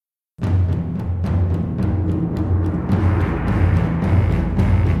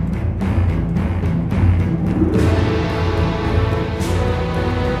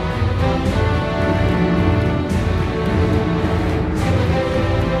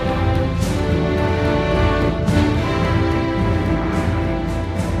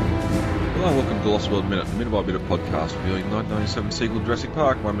Lost World Minute, a minute by minute podcast reviewing 1997 sequel Jurassic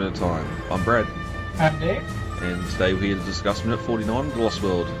Park, 1 minute at a time. I'm Brad. I'm Dave. And today we're here to discuss minute 49 of The Lost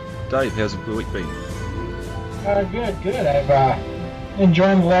World. Dave, how's the week been? Good. I've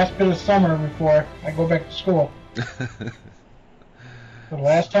enjoying the last bit of summer before I go back to school. For the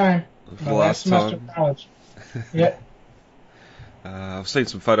last time. For the last semester time. of college. Yeah. I've seen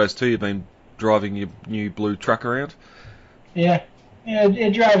some photos too. You've been driving your new blue truck around. Yeah,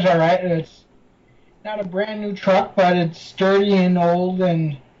 it drives all right. It's not a brand new truck, but it's sturdy and old,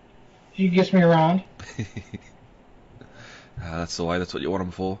 and she gets me around. That's the way. That's what you want them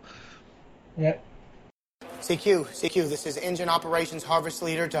for. Yep. CQ, this is Engine Operations Harvest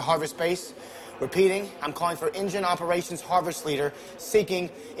Leader to Harvest Base. Repeating, I'm calling for Engine Operations Harvest Leader, seeking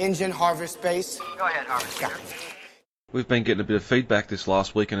Engine Harvest Base. Go ahead, Harvest Leader. We've been getting a bit of feedback this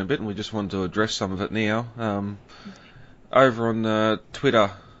last week and a bit, and we just wanted to address some of it now. Over on Twitter,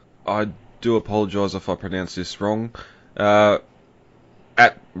 I do apologise if I pronounce this wrong. At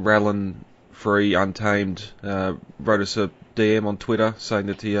Rallin Free Untamed wrote us a DM on Twitter saying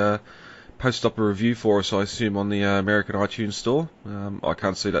that he posted up a review for us, I assume, on the American iTunes store. I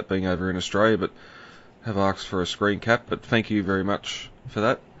can't see that being over in Australia, but have asked for a screen cap. But thank you very much for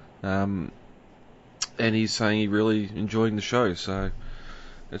that. And he's saying he really enjoying the show, so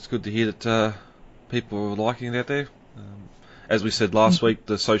it's good to hear that people are liking it out there. As we said last week,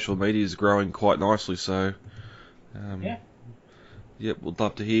 the social media is growing quite nicely, so yeah, we'd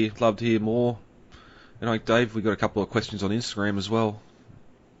love to hear more. And like Dave, we got a couple of questions on Instagram as well.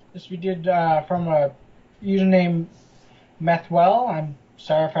 This we did from a username Methwell. I'm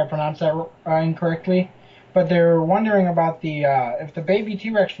sorry if I pronounced that incorrectly, but they're wondering about the if the baby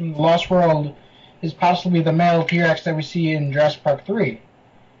T-Rex from the Lost World is possibly the male T-Rex that we see in Jurassic Park 3.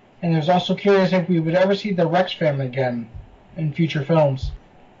 And there's also curious if we would ever see the Rex family again in future films.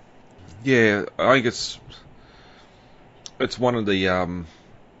 Yeah, I think it's one of the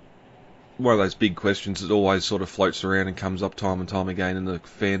one of those big questions that always sort of floats around and comes up time and time again in the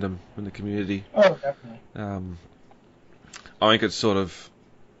fandom, in the community. Oh, definitely. I think it's sort of,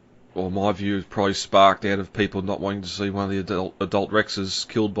 well, my view is probably sparked out of people not wanting to see one of the adult Rexes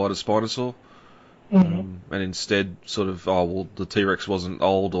killed by the Spinosaur. Mm-hmm. And instead sort of, the T-Rex wasn't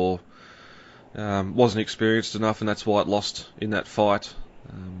old or wasn't experienced enough, and that's why it lost in that fight.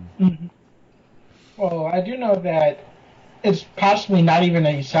 Well, I do know that it's possibly not even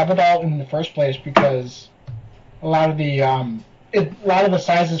a subadult in the first place, because a lot of the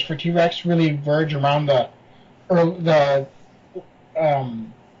sizes for T-Rex really verge around the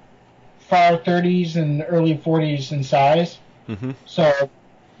far 30s and early 40s in size. Mm-hmm. So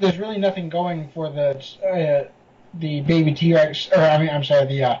there's really nothing going for the baby T-Rex, or I'm sorry,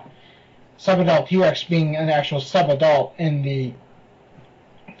 the subadult T-Rex being an actual subadult in the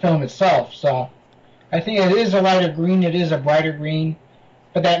film itself. So I think it is a lighter green, it is a brighter green,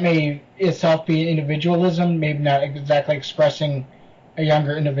 but that may itself be individualism, maybe not exactly expressing a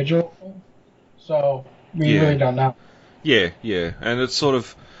younger individual. So we really don't know. Yeah, and it's sort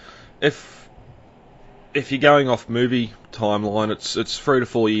of, if you're going off movie timeline, it's 3 to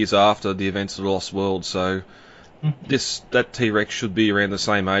 4 years after the events of the Lost World, so that T-Rex should be around the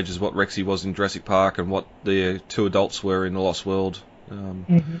same age as what Rexy was in Jurassic Park and what the two adults were in the Lost World,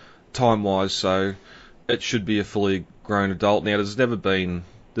 time-wise. So it should be a fully grown adult. Now, there's never been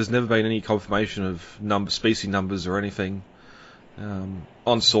any confirmation of species numbers or anything on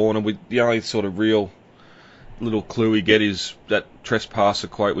Sorna. The only sort of real little clue we get is that trespasser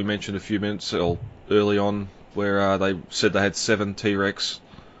quote we mentioned a few minutes early on, where they said they had 7 T-Rex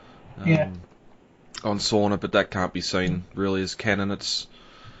on Sorna, but that can't be seen really as canon. It's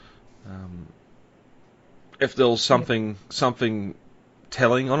if there was something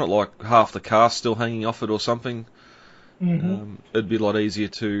telling on it, like half the cast still hanging off it or something, it'd be a lot easier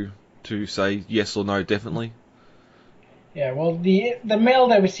to say yes or no definitely. Yeah, well, the male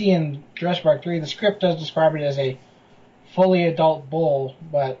that we see in Jurassic Park 3, the script does describe it as a fully adult bull,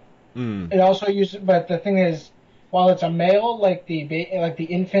 but it also uses. But the thing is, while it's a male, like the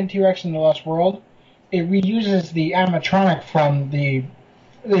infant T-Rex in the Lost World, it reuses the animatronic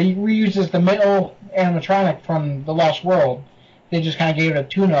reuses the male animatronic from the Lost World. They just kind of gave it a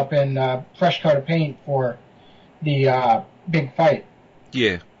tune-up and fresh coat of paint for the big fight.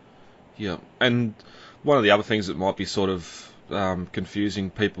 Yeah, and one of the other things that might be sort of confusing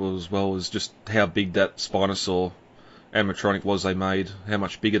people as well is just how big that Spinosaur animatronic was they made, how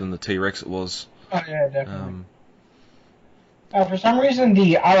much bigger than the T-Rex it was. Oh, yeah, definitely. For some reason,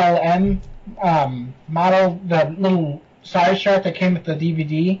 the RLM model, the little size chart that came with the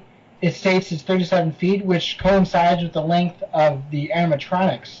DVD, it states it's 37 feet, which coincides with the length of the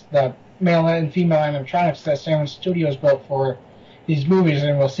animatronics, the male and female animatronics that Sandwich Studios built for these movies,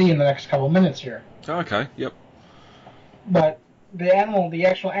 and we'll see in the next couple minutes here. Okay, yep. But the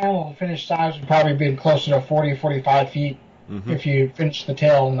actual animal, the finished size would probably be closer to 40, 45 feet if you finish the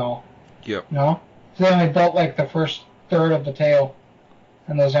tail and all. Yep. No? So they only built like the first third of the tail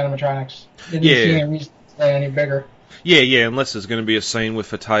in those animatronics. Didn't see any reason to stay any bigger. Yeah, unless there's going to be a scene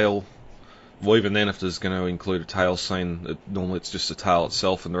with a tail. Well, even then, if there's going to include a tail scene, normally it's just the tail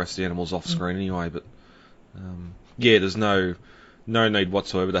itself and the rest of the animal's off screen anyway. But there's no need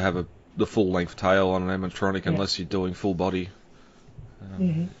whatsoever to have the full-length tail on an animatronic unless you're doing full body.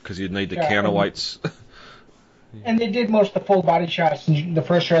 Because you'd need the counterweights. And they did most of the full body shots in the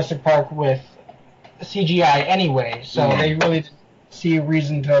first Jurassic Park with CGI anyway, so they really didn't see a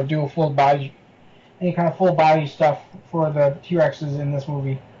reason to do any kind of full body stuff for the T-Rexes in this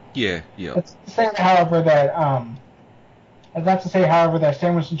movie. Yeah. That's to say, however, that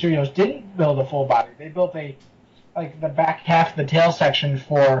Sandwich Studios didn't build a full body. They built the back half of the tail section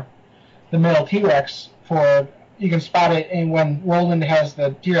for the male T-Rex. You can spot it in when Roland has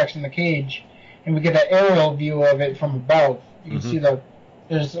the T-Rex in the cage, and we get an aerial view of it from above. You can see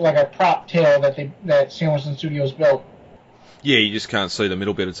there's like a prop tail that Sandwich Studios built. Yeah, you just can't see the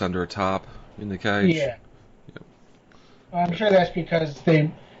middle bit. It's under a tarp in the cage. Yeah. Yep. I'm sure that's because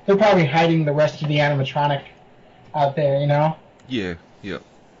they're probably hiding the rest of the animatronic out there, you know? Yeah.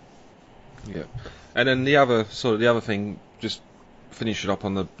 And then the other thing, just finish it up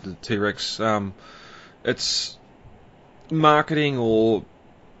on the T-Rex, it's marketing or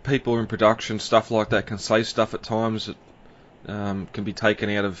people in production, stuff like that, can say stuff at times that can be taken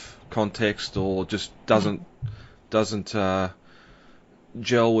out of context or just doesn't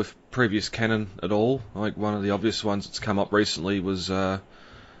gel with previous canon at all. Like one of the obvious ones that's come up recently was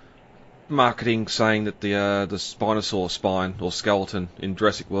marketing saying that the Spinosaur spine or skeleton in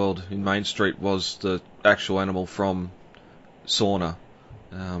Jurassic World in Main Street was the actual animal from Sauna.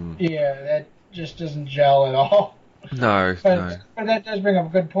 That just doesn't gel at all. No. But that does bring up a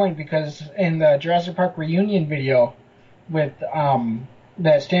good point, because in the Jurassic Park reunion video with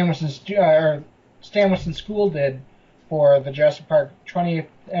that Stanwich School did for the Jurassic Park 20th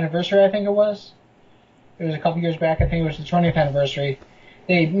anniversary, I think it was. It was a couple years back. I think it was the 20th anniversary.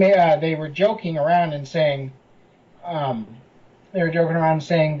 They were joking around and saying, that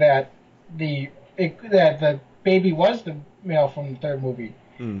the baby was the male from the third movie.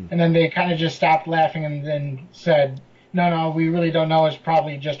 And then they kind of just stopped laughing and then said, no, we really don't know. It's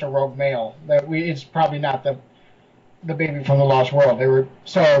probably just a rogue male. It's probably not the baby from the Lost World.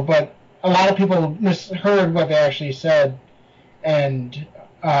 But a lot of people misheard what they actually said, and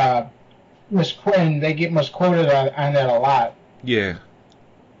they get misquoted on that a lot. Yeah,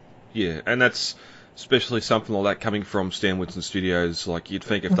 and that's especially something like that coming from Stan Winston Studios. Like, you'd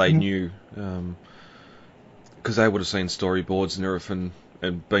think if they knew, because they would have seen storyboards and everything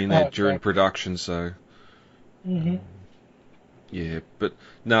and been there during production. So, but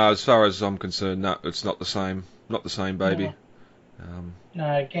no, as far as I'm concerned, no, it's not the same. Not the same baby.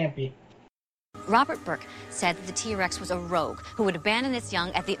 No, it can't be. Robert Burke said that the T-Rex was a rogue who would abandon its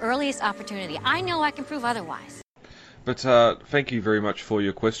young at the earliest opportunity. I know I can prove otherwise. But thank you very much for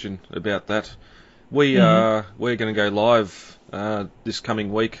your question about that. We're going to go live this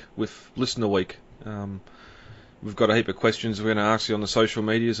coming week with Listener Week. We've got a heap of questions we're going to ask you on the social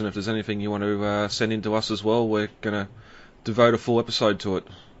medias, and if there's anything you want to send in to us as well, we're going to devote a full episode to it.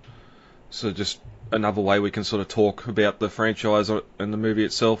 So just another way we can sort of talk about the franchise and the movie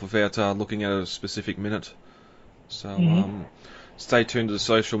itself without looking at a specific minute. So stay tuned to the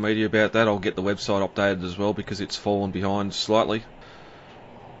social media about that. I'll get the website updated as well, because it's fallen behind slightly.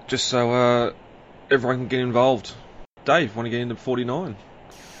 Just so everyone can get involved. Dave, want to get into 49?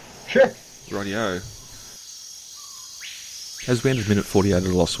 Sure. Rightio. As we entered minute 48 of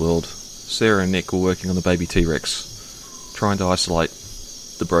The Lost World, Sarah and Nick were working on the baby T-Rex, trying to isolate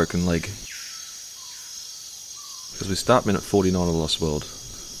the broken leg. As we start minute 49 of The Lost World,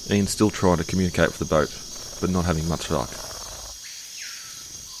 Ian's still trying to communicate with the boat, but not having much luck. At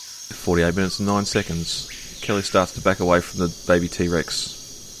 48 minutes and 9 seconds, Kelly starts to back away from the baby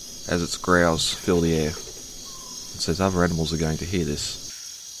T-Rex as its growls fill the air, and says other animals are going to hear this.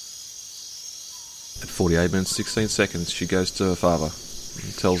 At 48 minutes 16 seconds, she goes to her father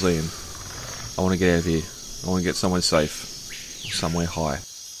and tells Ian, I want to get out of here. I want to get somewhere safe, somewhere high.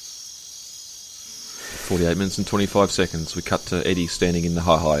 48 minutes and 25 seconds, we cut to Eddie standing in the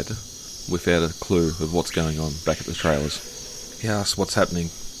high-hide without a clue of what's going on back at the trailers. He asks what's happening,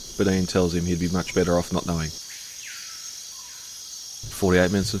 but Ian tells him he'd be much better off not knowing.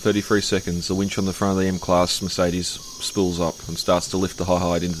 48 minutes and 33 seconds, the winch on the front of the M-Class Mercedes spools up and starts to lift the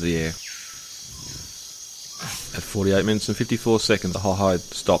high-hide into the air. 48 minutes and 54 seconds. The Hohide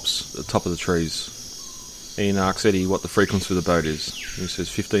stops at the top of the trees. Ian asks Eddie what the frequency of the boat is. He says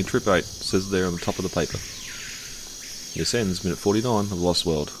 15 trip 8. It says there on the top of the paper. This ends minute 49 of Lost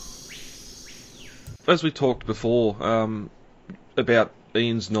World. As we talked before about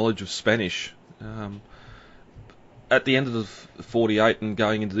Ian's knowledge of Spanish, at the end of the 48 and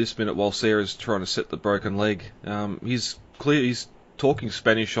going into this minute while Sarah's trying to set the broken leg, he's talking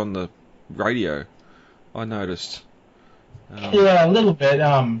Spanish on the radio, I noticed. Yeah, a little bit.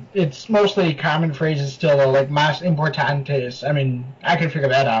 It's mostly common phrases still, like "más importantes." I mean, I can figure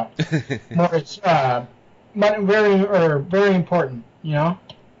that out. More, it's very important, you know.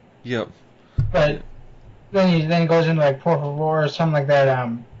 Yep. But then he goes into like "por favor" or something like that.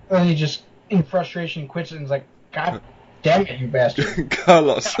 Then he just, in frustration, quits it and is like, "God damn it, you bastard!"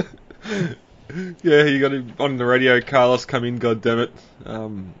 Carlos. Yeah, you got him on the radio. Carlos, come in, God damn it.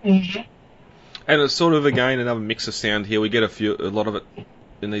 And it's sort of, again, another mix of sound here. We get a lot of it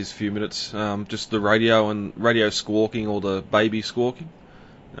in these few minutes. Just the radio squawking or the baby squawking.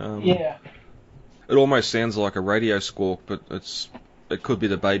 Yeah. It almost sounds like a radio squawk, but it could be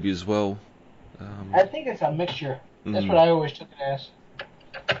the baby as well. I think it's a mixture. That's what I always took it as.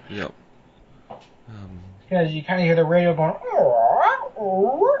 Yep. Because you kind of hear the radio going,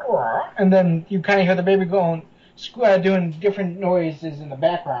 and then you kind of hear the baby going, doing different noises in the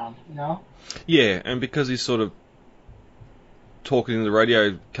background, you know? Yeah, and because he's sort of talking in the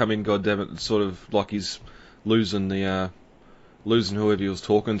radio, come in, goddammit, it's sort of like he's losing whoever he was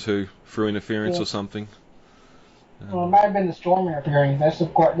talking to through interference or something. Well, it might have been the storm interfering. That's a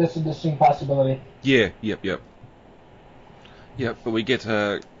distinct possibility. Yeah, yep. But we get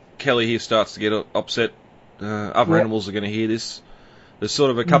Kelly here starts to get upset. Other animals are going to hear this. There's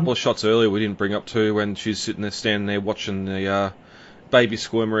sort of a couple of shots earlier we didn't bring up too, when she's standing there watching the baby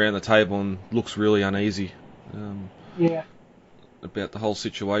squirm around the table and looks really uneasy. About the whole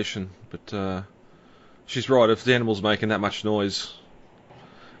situation. But she's right, if the animal's making that much noise,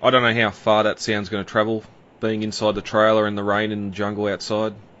 I don't know how far that sound's going to travel, being inside the trailer in the rain in the jungle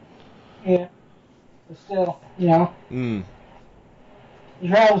outside. Yeah. But still, you know. It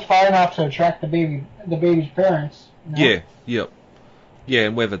travels far enough to attract the baby's parents. You know? Yeah, yep. Yeah,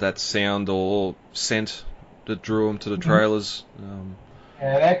 and whether that's sound or scent that drew them to the trailers.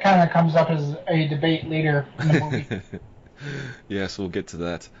 Yeah, that kind of comes up as a debate later in the movie. Yes, we'll get to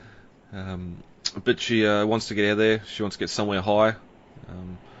that. But she wants to get out of there. She wants to get somewhere high.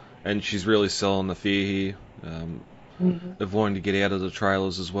 And she's really selling the fear here of wanting to get out of the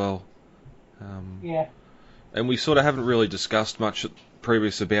trailers as well. Yeah. And we sort of haven't really discussed much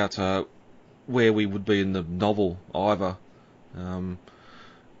previous about where we would be in the novel either.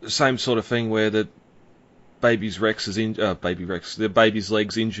 Same sort of thing where the baby's the baby's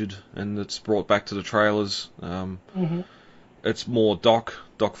leg's injured and it's brought back to the trailers. It's more Doc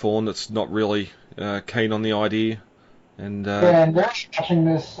Thorne that's not really keen on the idea. And and they're watching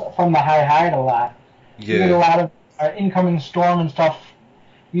this from the high a lot. You get a lot of incoming storm and stuff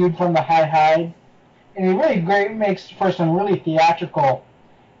viewed from the high. And it really makes for some really theatrical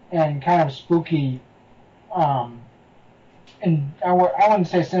and kind of spooky, and I wouldn't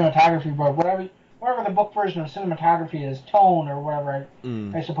say cinematography, but whatever the book version of cinematography is, tone or whatever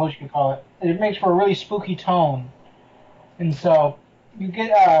I suppose you could call it. It makes for a really spooky tone. And so you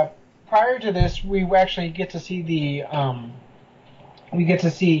get prior to this, we actually get to see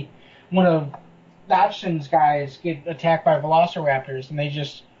one of Dodgson's guys get attacked by velociraptors, and they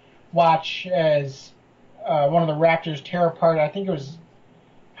just watch as one of the raptors tear apart. I think it was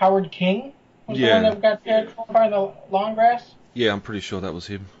Howard King was the one that got tear apart in the long grass. Yeah, I'm pretty sure that was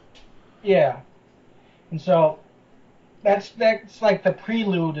him. Yeah, and so that's like the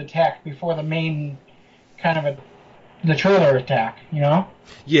prelude attack before the main kind of the trailer attack, you know?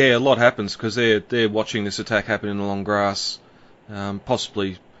 Yeah, a lot happens because they're watching this attack happen in the long grass,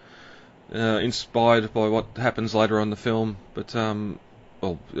 possibly inspired by what happens later on in the film, but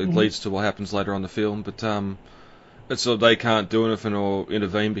it leads to what happens later on in the film, but it's so they can't do anything or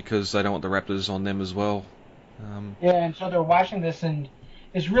intervene because they don't want the raptors on them as well. And so they're watching this, and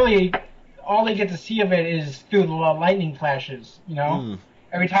it's really all they get to see of it is through the lightning flashes, you know?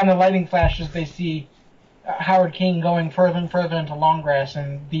 Every time the lightning flashes, they see Howard King going further and further into long grass,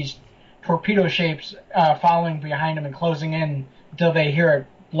 and these torpedo shapes following behind him and closing in until they hear a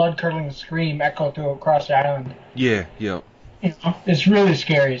blood-curdling scream echo across the island. Yeah. You know, it's really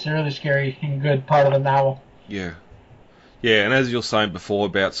scary. It's a really scary and good part of the novel. Yeah, and as you were saying before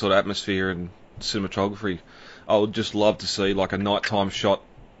about sort of atmosphere and cinematography, I would just love to see like a nighttime shot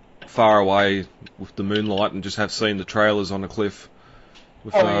far away with the moonlight and just have seen the trailers on a cliff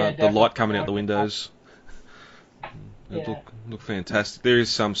with the light coming out the windows. It look fantastic. There's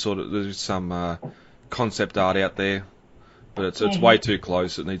some concept art out there, but it's way too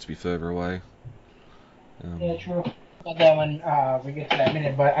close. It needs to be further away. Yeah, true. About that when we get to that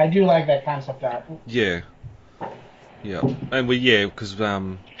minute, but I do like that concept art. Yeah. And because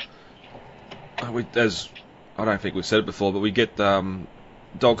as I don't think we've said it before, but we get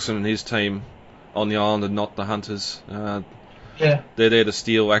Dogson and his team on the island and not the hunters. They're there to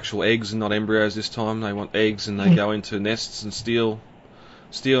steal actual eggs and not embryos this time. They want eggs, and they go into nests and steal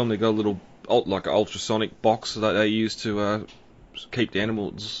them. They got a little like an ultrasonic box that they use to keep the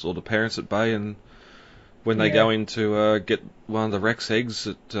animals or the parents at bay. And when they go in to get one of the Rex eggs,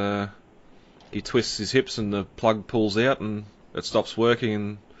 he twists his hips and the plug pulls out and it stops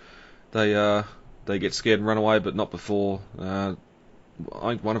working, and they get scared and run away, but not before. I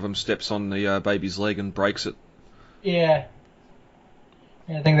think one of them steps on the baby's leg and breaks it. Yeah,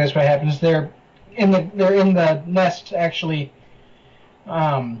 I think that's what happens. They're in the nest actually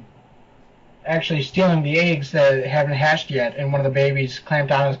stealing the eggs that haven't hatched yet, and one of the babies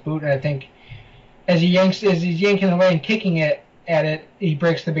clamped on his boot, and I think as he's yanking away and kicking it at it, he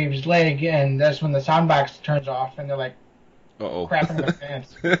breaks the baby's leg, and that's when the sound box turns off, and they're like, uh-oh, crapping their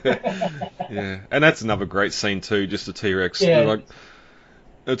pants. Yeah, and that's another great scene too, just the T-Rex. Yeah. Like,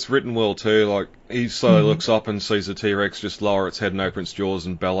 it's written well too, like, he slowly looks up and sees the T-Rex just lower its head and open its jaws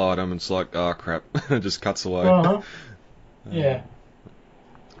and bellow at him, and it's like, oh crap, it just cuts away. Uh-huh. Yeah.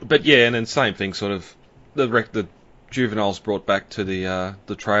 But yeah, and then same thing, sort of, the juveniles brought back to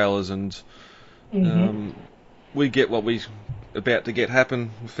the trailers, and we get what we about to get happen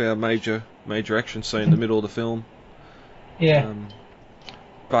with our major action scene in the middle of the film. Yeah.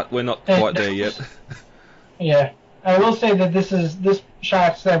 But we're not quite there yet. Yeah. I will say that this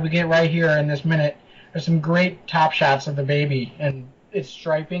shots that we get right here in this minute are some great top shots of the baby, and it's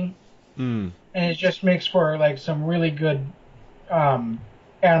striping. And it just makes for like some really good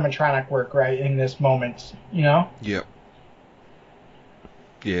animatronic work right in this moment, you know? Yep.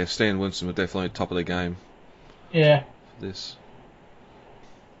 Yeah, Stan Winston were definitely top of the game. Yeah. For this.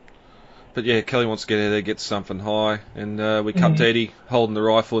 But yeah, Kelly wants to get out there, get something high, and we cut to Eddie holding the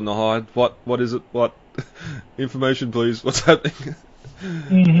rifle in the hide. What is it? What? Information, please. What's happening?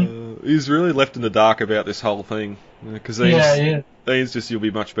 He's really left in the dark about this whole thing, because Ian's just, you'll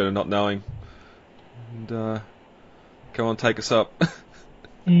be much better not knowing. And come on, take us up.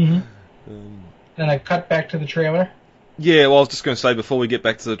 Then I cut back to the trailer. Yeah, well, I was just going to say, before we get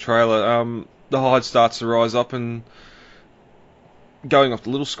back to the trailer, the hide starts to rise up, and going off the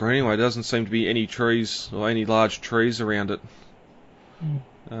little screen anyway, there doesn't seem to be any trees or any large trees around it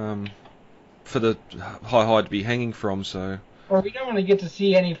for the hide to be hanging from. So, or we don't really get to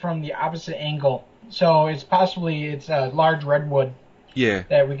see any from the opposite angle, so it's a large redwood. Yeah.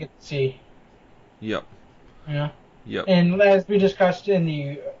 That we get to see. Yep. Yeah. Yep. And as we discussed when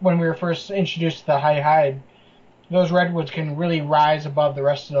we were first introduced to the high hide, those redwoods can really rise above the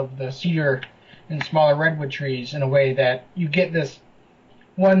rest of the cedar and smaller redwood trees in a way that you get this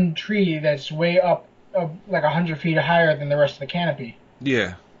one tree that's way up like 100 feet higher than the rest of the canopy.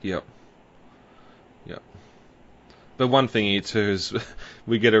 Yeah. Yep. But one thing here too is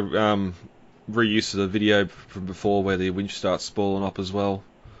we get a reuse of the video from before where the winch starts spooling up as well.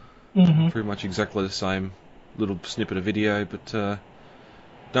 Pretty much exactly the same little snippet of video, but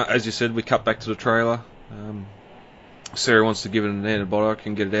no, as you said, we cut back to the trailer. Sarah wants to give it an antibiotic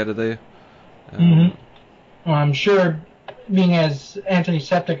and get it out of there. Well, I'm sure, being as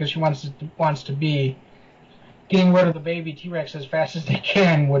antiseptic as she wants to be, getting rid of the baby T-Rex as fast as they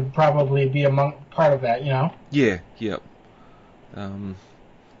can would probably be part of that, you know? Yeah, yep.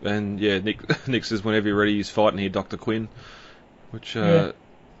 And yeah, Nick says whenever you're ready, he's fighting here, Dr. Quinn, which I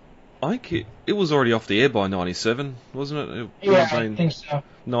think it was already off the air by 97, wasn't it? I think so.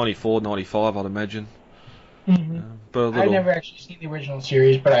 94, 95, I'd imagine. But I've never actually seen the original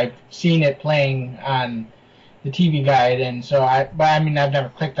series, but I've seen it playing on the TV guide, and so I've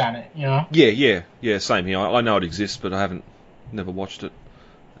never clicked on it, you know? Yeah, same here. I know it exists, but I never watched it.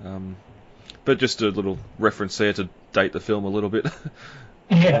 But just a little reference there to date the film a little bit.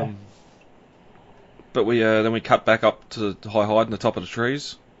 Yeah. But then we cut back up to the high hide in the top of the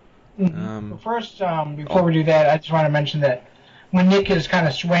trees. First, before we do that, I just want to mention that when Nick is kind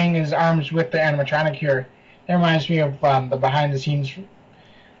of swaying his arms with the animatronic here, that reminds me of the behind-the-scenes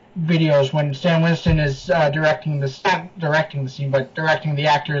videos when Stan Winston is directing the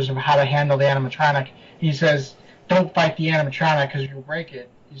actors of how to handle the animatronic. He says, "Don't fight the animatronic because you'll break it."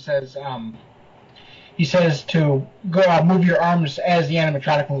 He says to go move your arms as the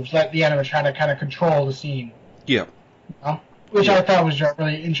animatronic moves. Let the animatronic kind of control the scene. Yeah. Which I thought was a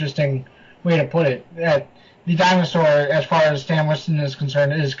really interesting way to put it. That the dinosaur, as far as Stan Winston is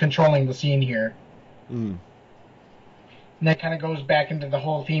concerned, is controlling the scene here. Mm. And that kind of goes back into the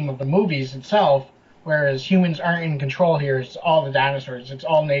whole theme of the movies itself, whereas humans aren't in control here. It's all the dinosaurs. It's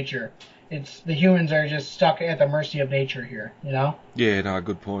all nature. It's the humans are just stuck at the mercy of nature here, you know? Yeah, no,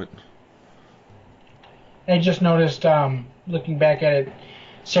 good point. I just noticed, looking back at it,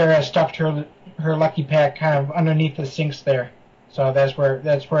 Sarah stuffed her Lucky Pack kind of underneath the sinks there. So that's where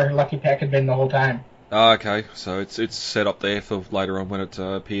her Lucky Pack had been the whole time. Ah, okay, so it's set up there for later on when it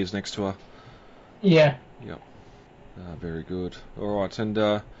appears next to her. Yeah. Yep. Very good. All right,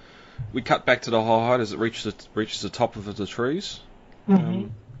 and we cut back to the high height as it reaches the top of the trees. Mm-hmm.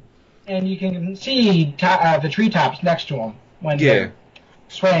 And you can see the treetops next to them when they're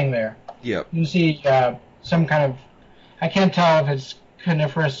swaying there. Yep. You can see some kind of, I can't tell if it's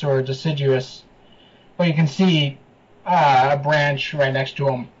coniferous or deciduous, but you can see a branch right next to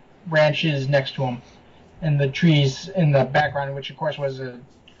them, branches next to them, and the trees in the background, which of course was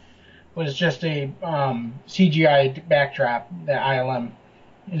just a CGI backdrop that ILM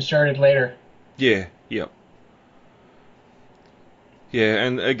inserted later. Yeah. Yep. Yeah,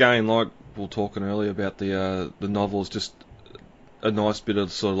 and again, like we were talking earlier about the novel, is just a nice bit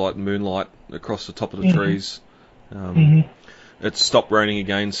of sort of like moonlight across the top of the trees. It's stopped raining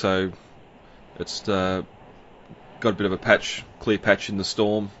again, so it's got a bit of a clear patch in the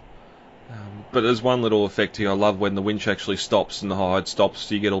storm. But there's one little effect here. I love when the winch actually stops and the high stops,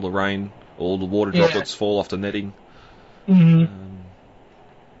 so you get all the rain, all the water droplets fall off the netting.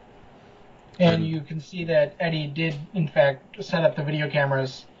 And you can see that Eddie did, in fact, set up the video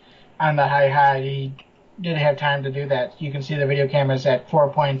cameras on the high. He did have time to do that. You can see the video cameras at 4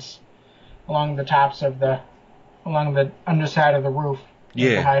 points along the tops of along the underside of the roof.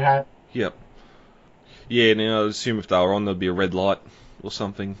 Yeah. The high. Yep. Yeah, now I assume if they were on, there'd be a red light or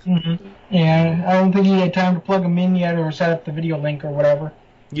something. Yeah, I don't think he had time to plug them in yet or set up the video link or whatever.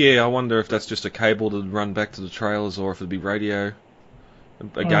 Yeah, I wonder if that's just a cable to run back to the trailers or if it'd be radio.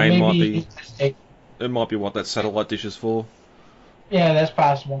 Again, it might be what that satellite dish is for. Yeah, that's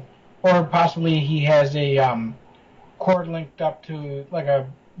possible. Or possibly he has a cord linked up to like a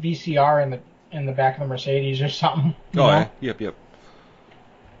VCR in the back of the Mercedes or something. Yeah, yep.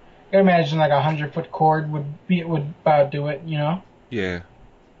 I can imagine like 100-foot cord would about do it, you know? Yeah.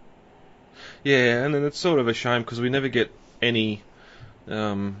 Yeah, and then it's sort of a shame because we never get any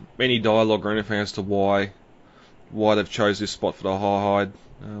dialogue or anything as to why they've chose this spot for the high hide.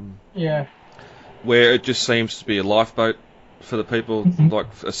 Where it just seems to be a lifeboat for the people, like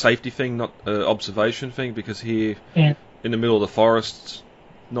a safety thing, not an observation thing, because here in the middle of the forest,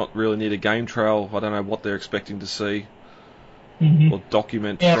 not really near the game trail, I don't know what they're expecting to see or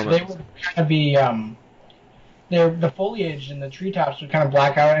document from it. They would kind of be, the foliage and the treetops would kind of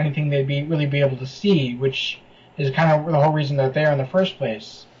black out anything they'd really be able to see, which is kind of the whole reason they're there in the first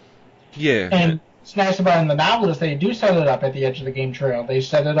place. Yeah. And what's nice about it in the novel is they do set it up at the edge of the game trail. They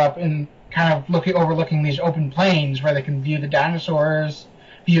set it up in kind of overlooking these open plains where they can view the dinosaurs,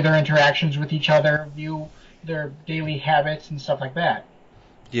 view their interactions with each other, view their daily habits and stuff like that.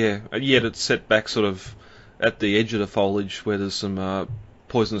 Yeah, and yet it's set back sort of at the edge of the foliage where there's some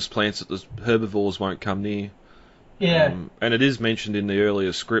poisonous plants that the herbivores won't come near. Yeah. And it is mentioned in the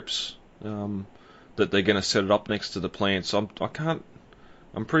earlier scripts that they're going to set it up next to the plants. I'm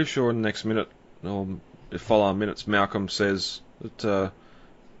pretty sure in the next minute, or the following minutes, Malcolm says that,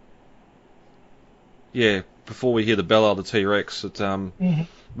 before we hear the bell of the T-Rex, that,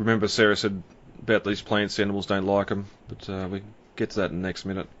 remember Sarah said about these plants, animals don't like them, but we get to that in the next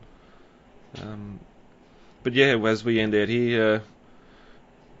minute. But yeah, as we end out here,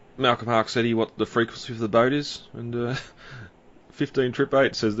 Malcolm asks Eddie what the frequency of the boat is, and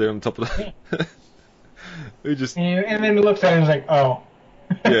 15.8 says there on the top of the... And then he looks at it and is like, oh.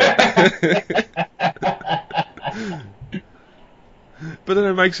 Yeah. But then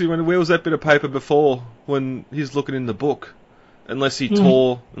it makes you wonder, where was that bit of paper before when he's looking in the book? Unless he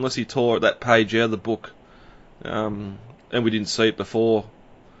tore that page out of the book, and we didn't see it before,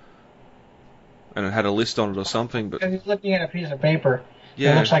 and it had a list on it or something. But he's looking at a piece of paper.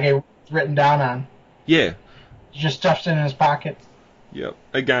 Yeah. It looks like it was written down on. Yeah. He just stuffs it in his pocket. Yep.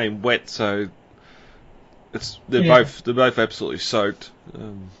 Again, wet, so they're both absolutely soaked.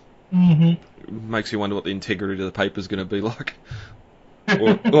 Makes you wonder what the integrity of the paper is going to be like,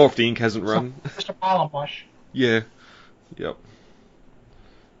 or if the ink hasn't run. Just a pile of mush. Yeah. Yep.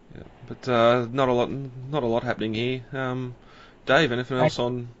 Yeah. But not a lot happening here. Dave, anything else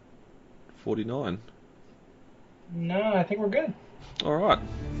on 49? No, I think we're good. All right.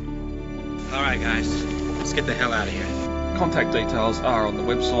 All right, guys, let's get the hell out of here. Contact details are on the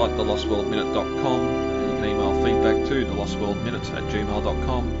website, thelostworldminute.com. You can email feedback to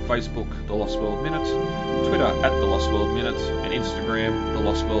thelostworldminute@gmail.com, Facebook, The Lost World Minute, Twitter @The Lost World Minute, and Instagram, The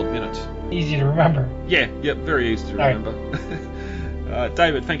Lost World Minute. Easy to remember. Yeah, very easy to remember.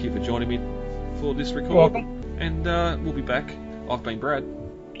 David, thank you for joining me for this record. You're welcome. And we'll be back. I've been Brad.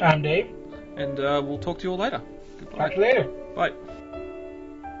 I'm Dave. And we'll talk to you all later. Goodbye. Talk to you later. Bye.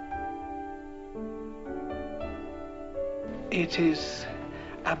 It is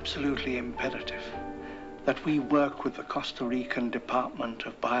absolutely imperative that we work with the Costa Rican Department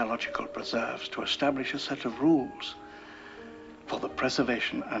of Biological Preserves to establish a set of rules for the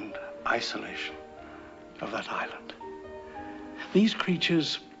preservation and isolation of that island. These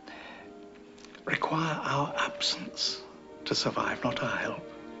creatures require our absence to survive, not our help.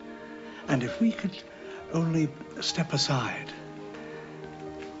 And if we could only step aside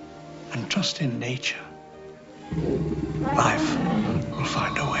and trust in nature, life will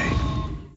find a way.